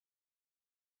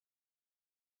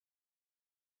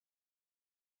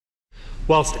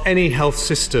Whilst any health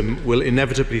system will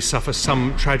inevitably suffer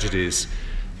some tragedies,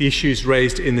 the issues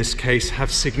raised in this case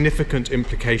have significant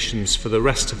implications for the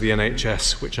rest of the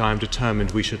NHS, which I am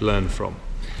determined we should learn from.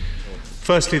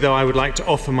 Firstly, though, I would like to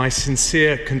offer my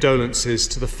sincere condolences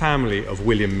to the family of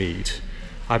William Meade.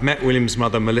 I've met William's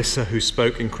mother, Melissa, who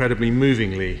spoke incredibly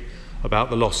movingly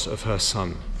about the loss of her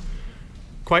son.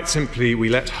 Quite simply, we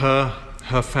let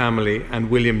her family and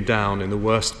William down in the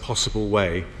worst possible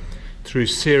way through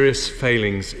serious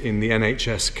failings in the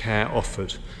NHS care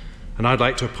offered. And I'd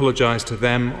like to apologise to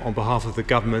them on behalf of the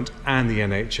government and the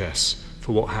NHS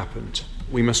for what happened.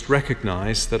 We must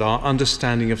recognise that our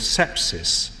understanding of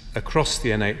sepsis across the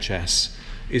NHS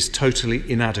is totally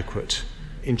inadequate.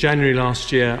 In January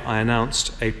last year, I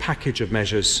announced a package of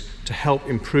measures to help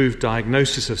improve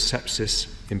diagnosis of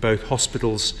sepsis in both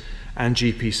hospitals and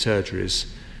GP surgeries,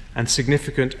 and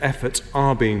significant efforts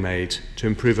are being made to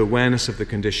improve awareness of the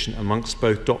condition amongst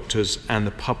both doctors and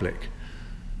the public.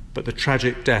 But the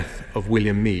tragic death of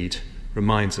William Meade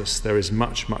reminds us there is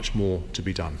much, much more to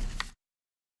be done.